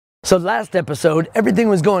So last episode, everything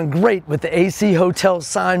was going great with the AC Hotel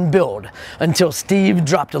sign build until Steve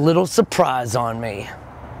dropped a little surprise on me.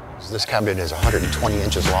 This cabinet is 120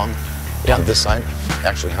 inches long on this side,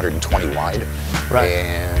 actually 120 wide. Right.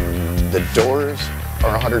 And the doors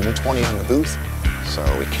are 120 on the booth, so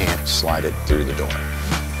we can't slide it through the door.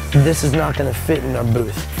 This is not going to fit in our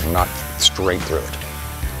booth. Not straight through it.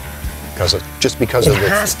 Just because of it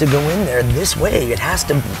has to go in there this way. It has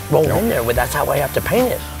to roll in there. That's how I have to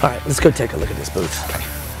paint it. All right, let's go take a look at this booth. Okay.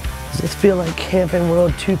 Does this feel like Camping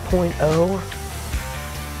World 2.0?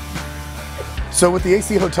 So with the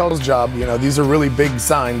AC Hotel's job, you know, these are really big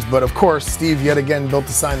signs, but of course, Steve yet again built a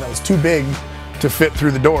sign that was too big to fit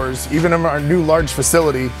through the doors. Even in our new large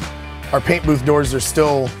facility, our paint booth doors are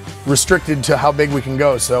still restricted to how big we can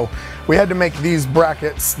go. So we had to make these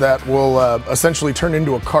brackets that will essentially turn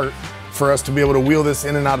into a cart for us to be able to wheel this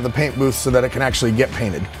in and out of the paint booth so that it can actually get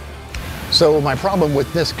painted. So my problem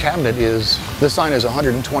with this cabinet is this sign is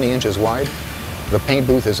 120 inches wide. The paint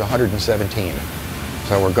booth is 117.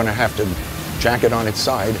 So we're going to have to jack it on its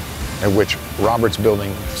side, at which Robert's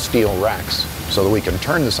building steel racks so that we can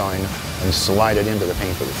turn the sign and slide it into the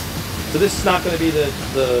paint booth. So this is not going to be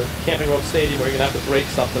the Camping World Stadium where you're going to have to break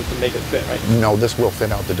something to make it fit, right? No, this will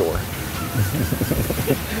fit out the door.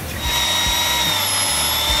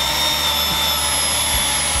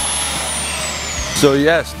 So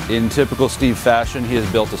yes, in typical Steve fashion, he has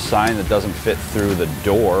built a sign that doesn't fit through the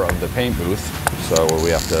door of the paint booth. So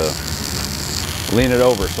we have to lean it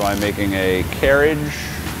over. So I'm making a carriage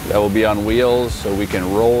that will be on wheels so we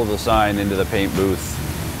can roll the sign into the paint booth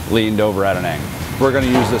leaned over at an angle. We're going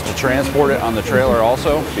to use this to transport it on the trailer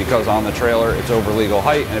also, because on the trailer it's over legal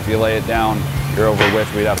height, and if you lay it down, you're over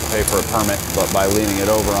width, we'd have to pay for a permit. But by leaning it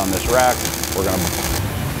over on this rack, we're going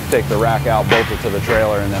to take the rack out, bolt it to the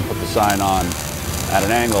trailer, and then put the sign on at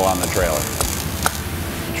an angle on the trailer.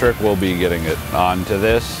 The trick will be getting it onto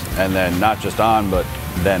this, and then not just on, but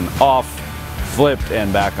then off, flipped,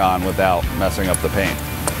 and back on without messing up the paint.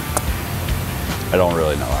 I don't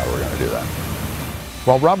really know how we're going to do that.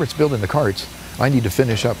 While Robert's building the carts, I need to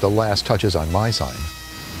finish up the last touches on my sign.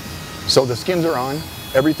 So the skins are on,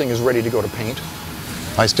 everything is ready to go to paint.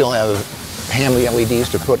 I still have Hanley LEDs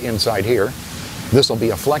to put inside here. This will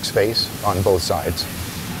be a flex face on both sides.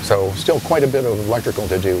 So still quite a bit of electrical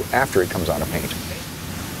to do after it comes out of paint.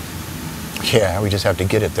 Yeah, we just have to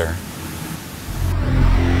get it there.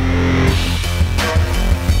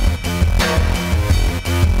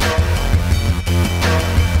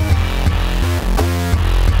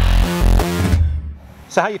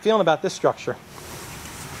 So how you feeling about this structure?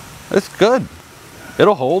 It's good.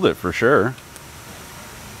 It'll hold it for sure.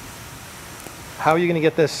 How are you going to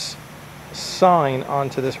get this sign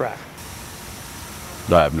onto this rack?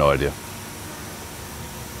 I have no idea.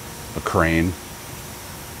 A crane,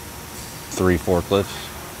 3 forklifts,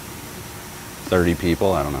 30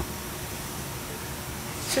 people, I don't know.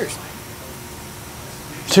 Seriously?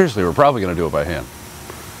 Seriously, we're probably going to do it by hand.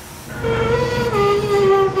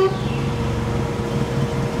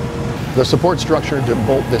 The support structure to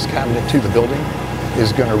bolt this cabinet to the building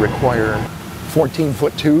is going to require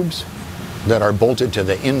 14-foot tubes that are bolted to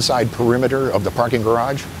the inside perimeter of the parking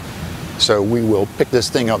garage. So we will pick this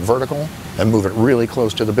thing up vertical and move it really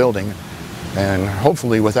close to the building, and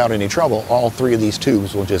hopefully without any trouble, all 3 of these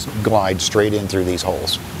tubes will just glide straight in through these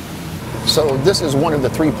holes. So this is one of the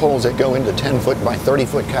 3 poles that go into 10-foot by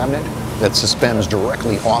 30-foot cabinet that suspends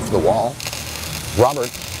directly off the wall.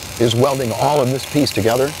 Robert is welding all of this piece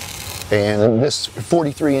together, and this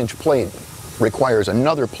 43-inch plate requires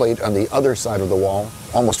another plate on the other side of the wall,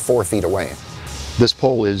 almost 4 feet away. This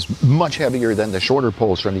pole is much heavier than the shorter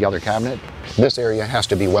poles from the other cabinet. This area has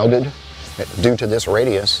to be welded. Due to this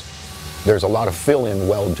radius, there's a lot of fill-in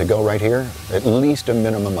weld to go right here, at least a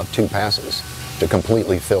minimum of 2 passes to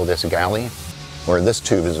completely fill this galley, where this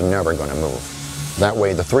tube is never going to move. That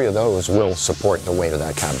way, the 3 of those will support the weight of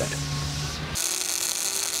that cabinet.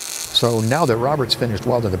 So now that Robert's finished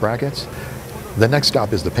welding the brackets, the next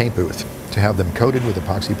stop is the paint booth to have them coated with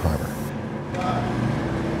epoxy primer.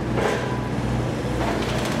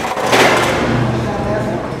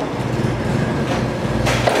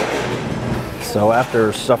 So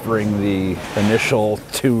after suffering the initial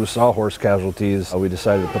 2 sawhorse casualties, we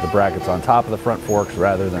decided to put the brackets on top of the front forks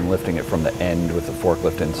rather than lifting it from the end with the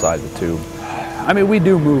forklift inside the tube. I mean, we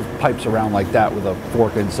do move pipes around like that with a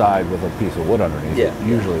fork inside with a piece of wood underneath. Yeah. It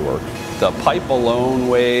usually works. The pipe alone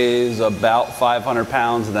weighs about 500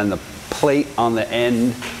 pounds, and then the plate on the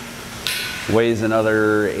end weighs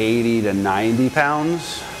another 80 to 90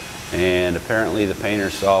 pounds. And apparently the painter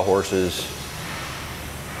sawhorses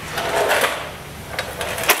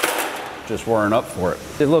just weren't up for it.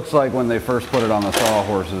 It looks like when they first put it on the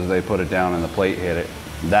sawhorses, they put it down and the plate hit it.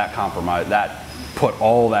 That compromised, that put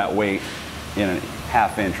all that weight in a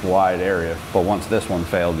half-inch wide area. But once this one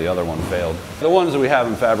failed, the other one failed. The ones that we have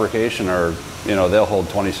in fabrication are, you know, they'll hold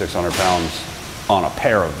 2,600 pounds on a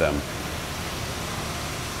pair of them.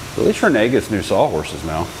 At least Renee gets new sawhorses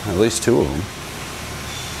now, at least 2 of them.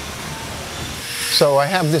 So I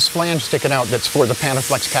have this flange sticking out that's for the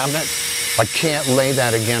Panaflex cabinet. I can't lay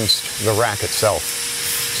that against the rack itself.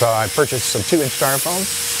 So I purchased some 2-inch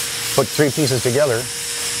styrofoam, put 3 pieces together,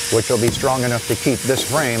 which will be strong enough to keep this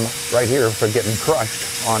frame right here from getting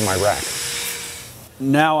crushed on my rack.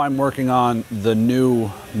 Now I'm working on the new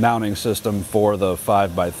mounting system for the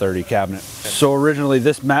 5x30 cabinet. So originally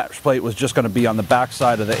this match plate was just going to be on the back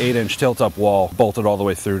side of the 8-inch tilt-up wall, bolted all the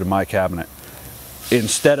way through to my cabinet.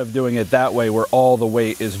 Instead of doing it that way, where all the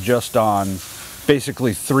weight is just on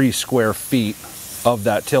basically 3 square feet of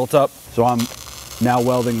that tilt-up. So I'm now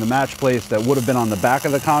welding the match plates that would have been on the back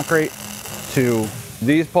of the concrete to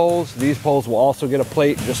these poles. These poles will also get a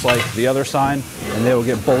plate just like the other sign, and they will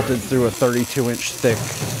get bolted through a 32-inch thick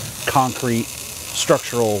concrete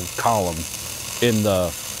structural column in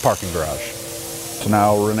the parking garage. So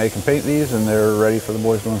now Renee can paint these and they're ready for the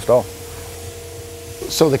boys to install.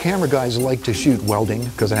 So the camera guys like to shoot welding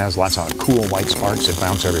because it has lots of cool white sparks that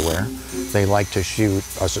bounce everywhere. They like to shoot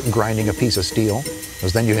grinding a piece of steel,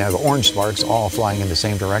 because then you have orange sparks all flying in the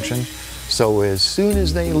same direction. So as soon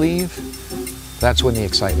as they leave, that's when the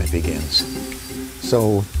excitement begins.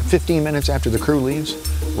 So 15 minutes after the crew leaves,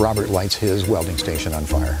 Robert lights his welding station on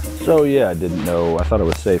fire. So yeah, I didn't know, I thought it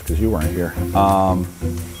was safe because you weren't here.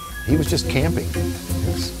 He was just camping. It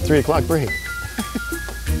was 3 o'clock break.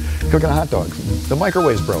 Cooking a hot dog. The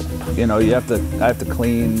microwave's broke. You know, I have to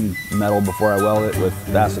clean metal before I weld it with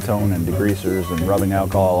acetone and degreasers and rubbing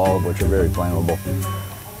alcohol, all of which are very flammable.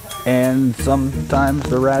 And sometimes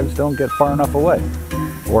the rags don't get far enough away.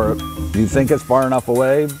 Or you think it's far enough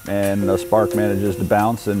away and a spark manages to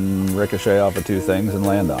bounce and ricochet off of 2 things and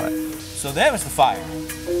land on it. So that was the fire.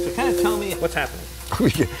 So kind of tell me what's happening.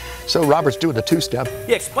 So Robert's doing a 2-step.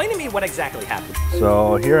 Yeah, explain to me what exactly happened.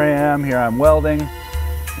 So here I'm welding,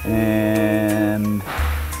 and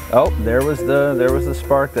oh, there was the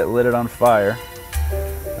spark that lit it on fire.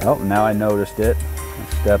 Oh, now I noticed it. I'm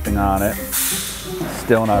stepping on it.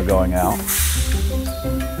 Still not going out.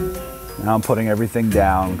 Now I'm putting everything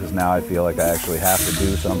down because now I feel like I actually have to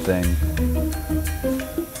do something.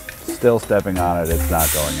 Still stepping on it, it's not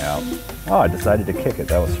going out. Oh, I decided to kick it,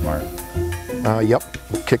 that was smart. Yep,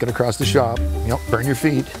 kick it across the shop. Yep, burn your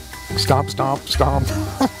feet. Stomp, stomp, stomp.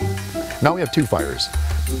 Now we have 2 fires.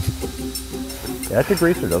 That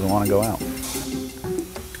degreaser doesn't want to go out.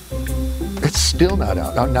 It's still not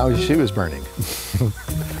out. Now his shoe is burning.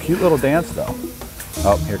 Cute little dance though.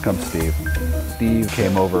 Oh, here comes Steve. Steve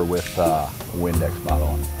came over with a Windex bottle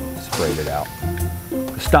and sprayed it out.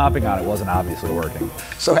 Stomping on it wasn't obviously working.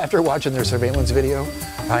 So after watching their surveillance video,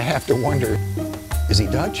 I have to wonder, is he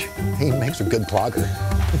Dutch? He makes a good plogger.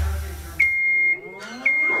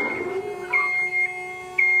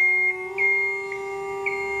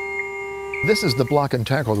 This is the block and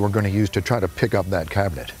tackle that we're going to use to try to pick up that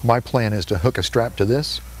cabinet. My plan is to hook a strap to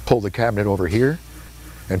this, pull the cabinet over here,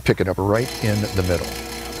 and pick it up right in the middle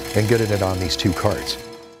and get it on these 2 carts,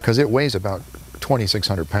 because it weighs about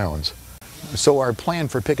 2,600 pounds. So our plan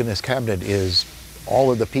for picking this cabinet is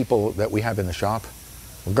all of the people that we have in the shop,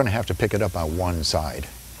 we're going to have to pick it up on one side.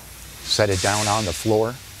 Set it down on the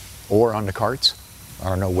floor or on the carts. I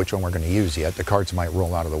don't know which one we're going to use yet. The carts might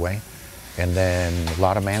roll out of the way. And then a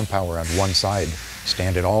lot of manpower on one side,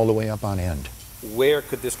 stand it all the way up on end. Where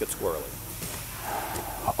could this get squirrely?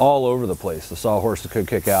 All over the place. The sawhorses could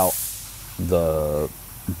kick out. The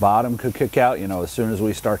bottom could kick out. You know, as soon as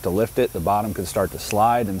we start to lift it, the bottom could start to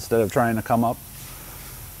slide instead of trying to come up.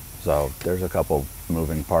 So there's a couple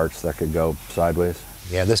moving parts that could go sideways.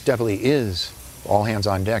 Yeah, this definitely is all hands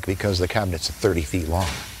on deck because the cabinet's 30 feet long.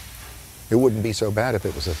 It wouldn't be so bad if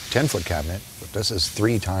it was a 10-foot cabinet, but this is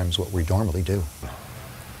 3 times what we normally do.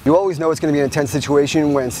 You always know it's going to be an intense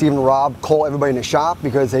situation when Steve and Rob call everybody in the shop,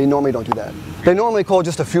 because they normally don't do that. They normally call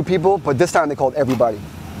just a few people, but this time they called everybody.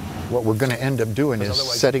 What we're going to end up doing is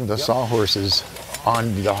setting the sawhorses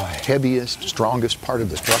on the heaviest, strongest part of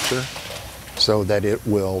the structure so that it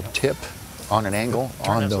will tip on an angle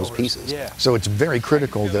on those pieces. Yeah. So it's very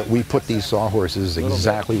critical that we put these sawhorses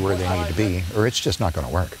exactly where they need to be, or it's just not going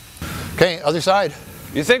to work. Okay, other side.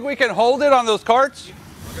 You think we can hold it on those carts?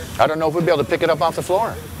 I don't know if we'll be able to pick it up off the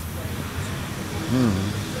floor.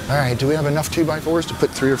 All right, do we have enough 2x4s to put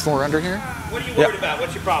 3 or 4 under here? What are you worried about?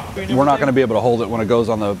 What's your problem? We're not going to be able to hold it when it goes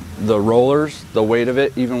on the rollers, the weight of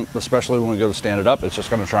it, even especially when we go to stand it up, it's just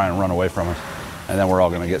going to try and run away from us. And then we're all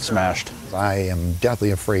going to get smashed. I am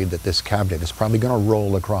deathly afraid that this cabinet is probably going to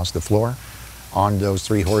roll across the floor on those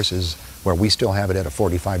 3 horses where we still have it at a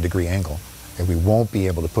 45-degree angle. And we won't be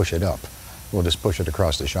able to push it up. We'll just push it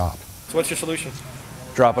across the shop. So what's your solution?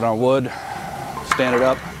 Drop it on wood, stand it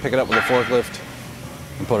up, pick it up with a forklift,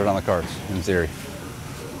 and put it on the carts, in theory.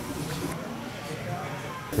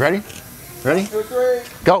 Ready? Ready? 2, 3.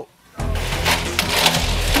 Go.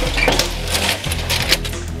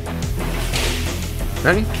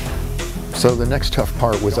 Ready? So the next tough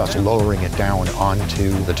part was us lowering it down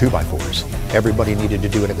onto the 2x4s. Everybody needed to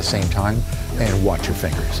do it at the same time, and watch your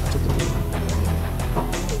fingers.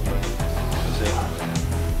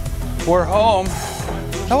 We're home.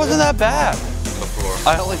 That wasn't that bad.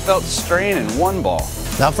 I only felt strain in one ball.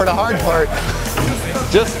 Now for the hard part.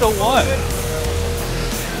 Just the one.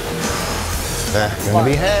 Gonna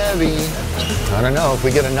be heavy. I don't know if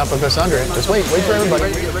we get enough of us under it. Just wait for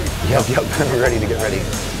everybody. Yep, we're ready to get ready.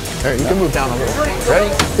 All right, you can move down a little. Ready?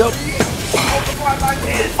 Go.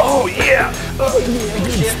 Oh yeah!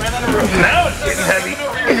 Now it's getting heavy.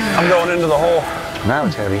 I'm going into the hole. Now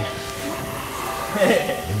it's heavy.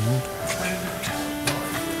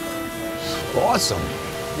 Awesome.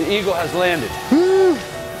 The eagle has landed. Woo.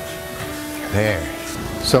 There.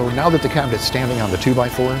 So now that the cabinet's standing on the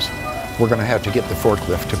 2x4s, we're going to have to get the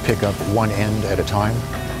forklift to pick up one end at a time,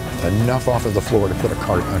 enough off of the floor to put a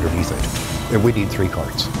cart underneath it. And we need 3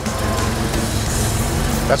 carts.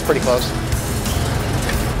 That's pretty close.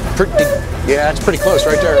 Yeah, it's pretty close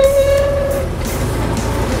right there.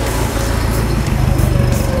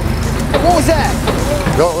 What was that?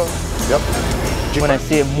 Go. Yep. When I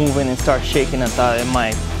see it moving and start shaking, I thought it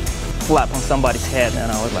might flap on somebody's head,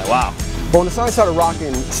 and I was like, wow. But when the sign started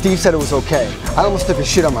rocking, Steve said it was okay. I almost took a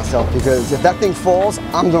shit on myself because if that thing falls,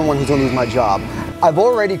 I'm the one who's gonna lose my job. I've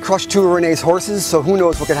already crushed 2 of Renee's horses, so who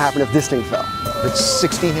knows what could happen if this thing fell. It's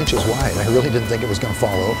 16 inches wide. I really didn't think it was going to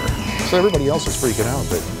fall over. So everybody else was freaking out,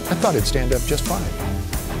 but I thought it'd stand up just fine.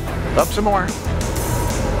 Up some more.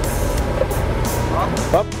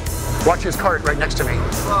 Up. Watch his cart right next to me.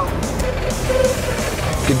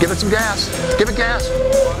 Give it some gas. Give it gas.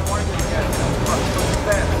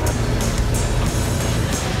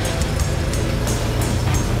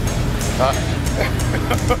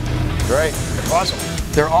 Great. Awesome.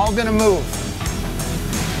 They're all going to move.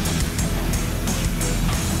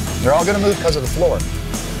 They're all going to move because of the floor.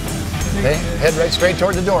 Okay, head right straight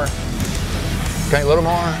toward the door. Okay, a little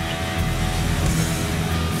more.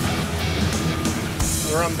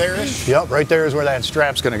 Around there-ish? Yep, right there is where that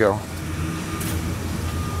strap's going to go.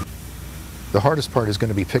 The hardest part is going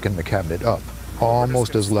to be picking the cabinet up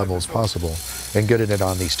almost as level as possible and getting it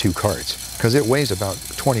on these 2 carts because it weighs about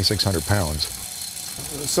 2,600 pounds.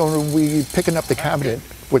 So we picking up the cabinet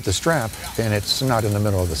with the strap and it's not in the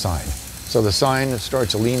middle of the sign. So the sign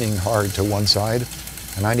starts leaning hard to one side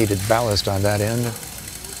and I needed ballast on that end.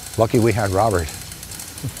 Lucky we had Robert.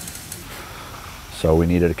 So we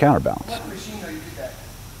needed a counterbalance.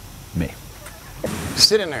 Me.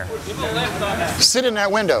 Sit in there. Sit in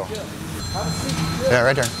that window. Yeah,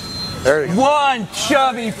 right there. There you go. One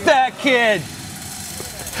chubby fat kid.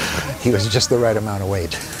 He was just the right amount of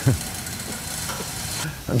weight.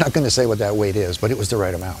 I'm not going to say what that weight is, but it was the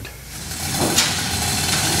right amount.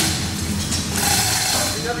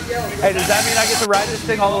 Hey, does that mean I get to ride this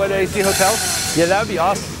thing all the way to AC Hotel? Yeah, that would be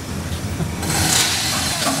awesome.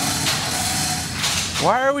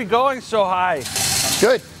 Why are we going so high?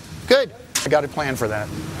 Good, good. I got a plan for that.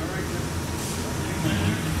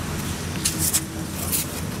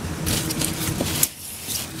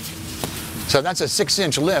 So that's a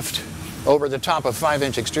 6-inch lift over the top of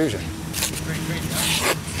 5-inch extrusion.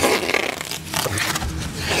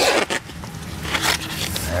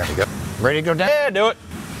 There we go. Ready to go down? Yeah, do it.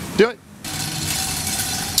 Do it.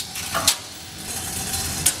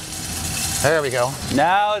 There we go.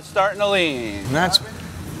 Now it's starting to lean. And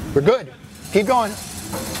we're good. Keep going.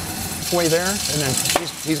 Way there, and then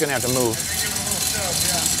he's going to have to move.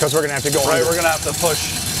 Because we're going to have to go Right, under. we're going to have to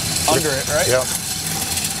push under it, right? Yep.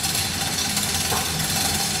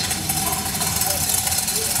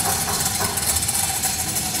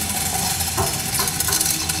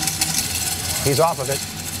 He's off of it.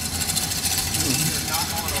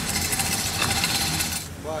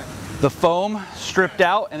 The foam stripped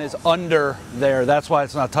out and is under there. That's why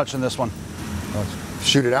it's not touching this one.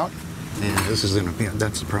 Shoot it out? Yeah, this is gonna be,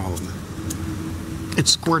 that's the problem. It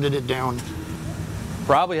squirted it down.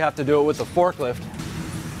 Probably have to do it with the forklift.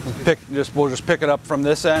 We'll just pick it up from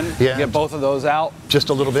this end. Yeah. Get both of those out. Just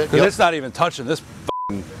a little bit. Because it's not even touching this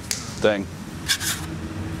thing.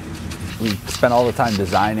 We spent all the time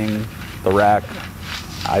designing the rack.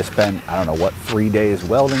 I spent, I don't know what, 3 days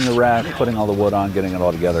welding the rack, putting all the wood on, getting it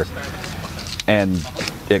all together. And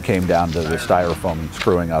it came down to the styrofoam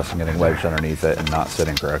screwing us and getting wedged underneath it and not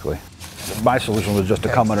sitting correctly. My solution was just to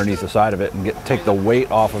come underneath the side of it and take the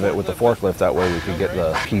weight off of it with the forklift. That way we could get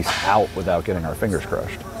the piece out without getting our fingers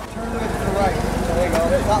crushed.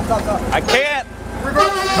 I can't!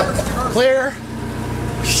 Clear.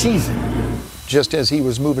 Jeez. Just as he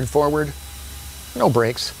was moving forward, no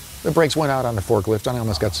brakes. The brakes went out on the forklift and I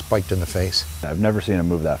almost got spiked in the face. I've never seen him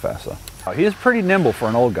move that fast though. He is pretty nimble for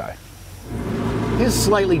an old guy. He's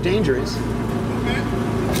slightly dangerous.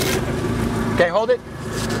 Okay, hold it.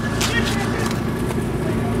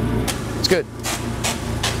 It's good.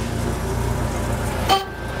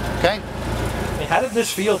 Okay. I mean, how did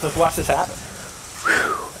this feel to watch this happen?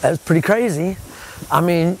 That was pretty crazy. I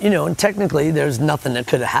mean, you know, and technically there's nothing that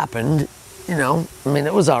could have happened. You know, I mean,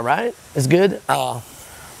 it was all right. It's good. A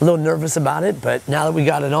little nervous about it, but now that we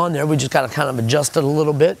got it on there, we just got to kind of adjust it a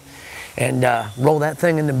little bit and roll that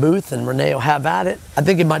thing in the booth, and Renee will have at it. I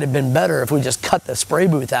think it might have been better if we just cut the spray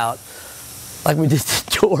booth out like we did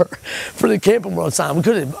the door for the Camping World sign. We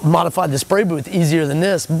could have modified the spray booth easier than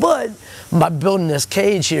this, but by building this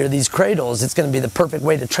cage here, these cradles, it's going to be the perfect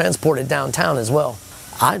way to transport it downtown as well.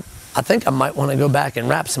 I think I might want to go back and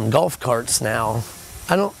wrap some golf carts now.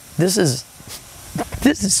 This is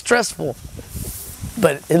stressful,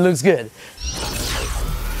 but it looks good.